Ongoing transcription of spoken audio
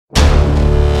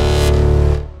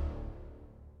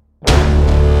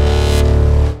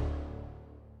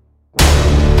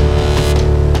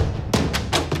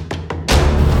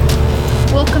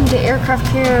Aircraft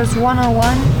Carriers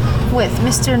 101 with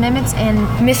Mr. Nimitz and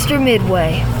Mr.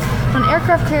 Midway. On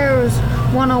Aircraft Carriers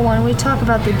 101, we talk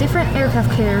about the different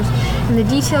aircraft carriers and the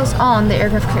details on the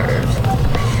aircraft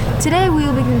carriers. Today we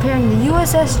will be comparing the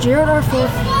USS Gerald R. Ford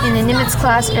and the Nimitz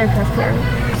class aircraft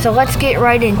carrier. So let's get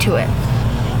right into it.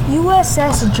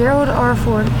 USS Gerald R.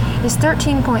 Ford is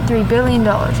 $13.3 billion.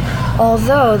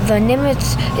 Although the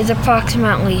Nimitz is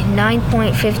approximately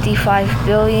 $9.55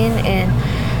 billion in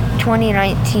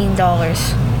 2019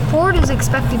 dollars. Ford is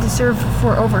expected to serve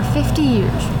for over 50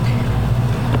 years.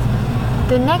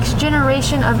 The next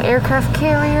generation of aircraft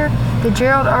carrier, the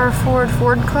Gerald R.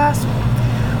 Ford class,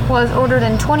 was ordered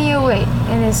in 2008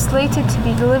 and is slated to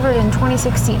be delivered in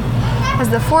 2016 as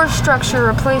the Ford structure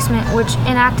replacement, which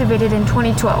inactivated in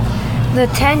 2012. The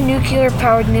 10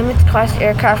 nuclear-powered Nimitz-class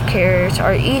aircraft carriers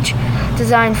are each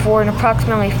designed for an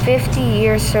approximately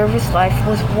 50-year service life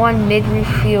with one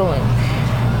mid-refueling.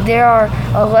 There are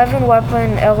 11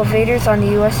 weapon elevators on the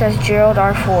USS Gerald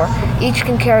R. Ford. Each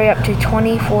can carry up to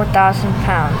 24,000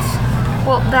 pounds.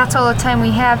 Well, that's all the time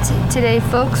we have today,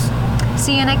 folks.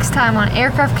 See you next time on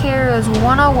Aircraft Carriers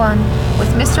 101 with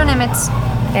Mr. Nimitz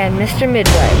and Mr.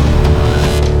 Midway.